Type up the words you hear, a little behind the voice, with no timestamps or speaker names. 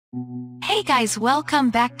Hey guys, welcome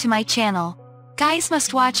back to my channel. Guys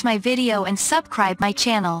must watch my video and subscribe my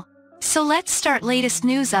channel. So let's start latest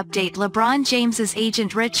news update. LeBron James's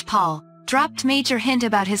agent Rich Paul dropped major hint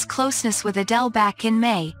about his closeness with Adele back in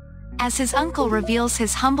May, as his uncle reveals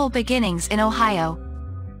his humble beginnings in Ohio.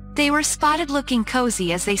 They were spotted looking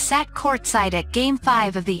cozy as they sat courtside at Game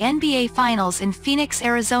 5 of the NBA Finals in Phoenix,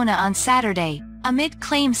 Arizona on Saturday, amid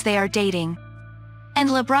claims they are dating. And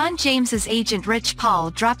LeBron James's agent Rich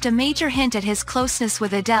Paul dropped a major hint at his closeness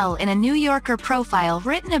with Adele in a New Yorker profile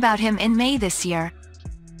written about him in May this year.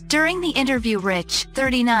 During the interview, Rich,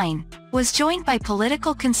 39, was joined by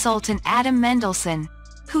political consultant Adam Mendelsohn,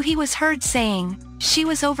 who he was heard saying, "She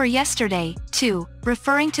was over yesterday, too,"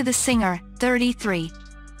 referring to the singer, 33.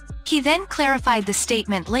 He then clarified the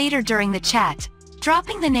statement later during the chat,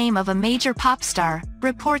 dropping the name of a major pop star,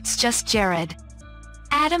 reports Just Jared.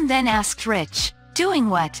 Adam then asked Rich, "Doing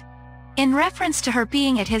what?" in reference to her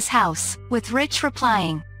being at his house, with Rich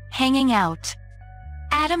replying, "Hanging out."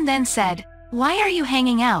 Adam then said, "Why are you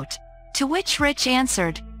hanging out?" To which Rich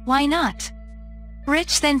answered, "Why not?"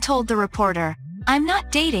 Rich then told the reporter, "I'm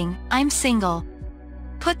not dating, I'm single."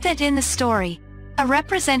 Put that in the story. A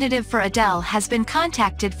representative for Adele has been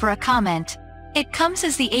contacted for a comment. It comes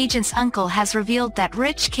as the agent's uncle has revealed that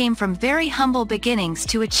Rich came from very humble beginnings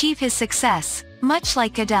to achieve his success, much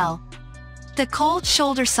like Adele. The Cold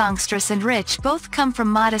Shoulder songstress and Rich both come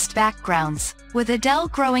from modest backgrounds, with Adele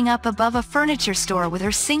growing up above a furniture store with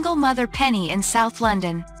her single mother Penny in South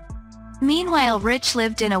London. Meanwhile, Rich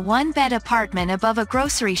lived in a one-bed apartment above a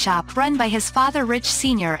grocery shop run by his father Rich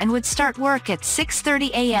Sr. and would start work at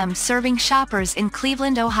 6:30 a.m. serving shoppers in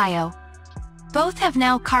Cleveland, Ohio. Both have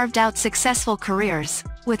now carved out successful careers,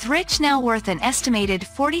 with Rich now worth an estimated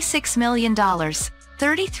 $46 million,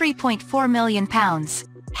 £33.4 million,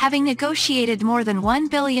 having negotiated more than $1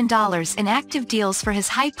 billion in active deals for his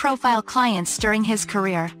high-profile clients during his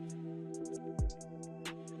career.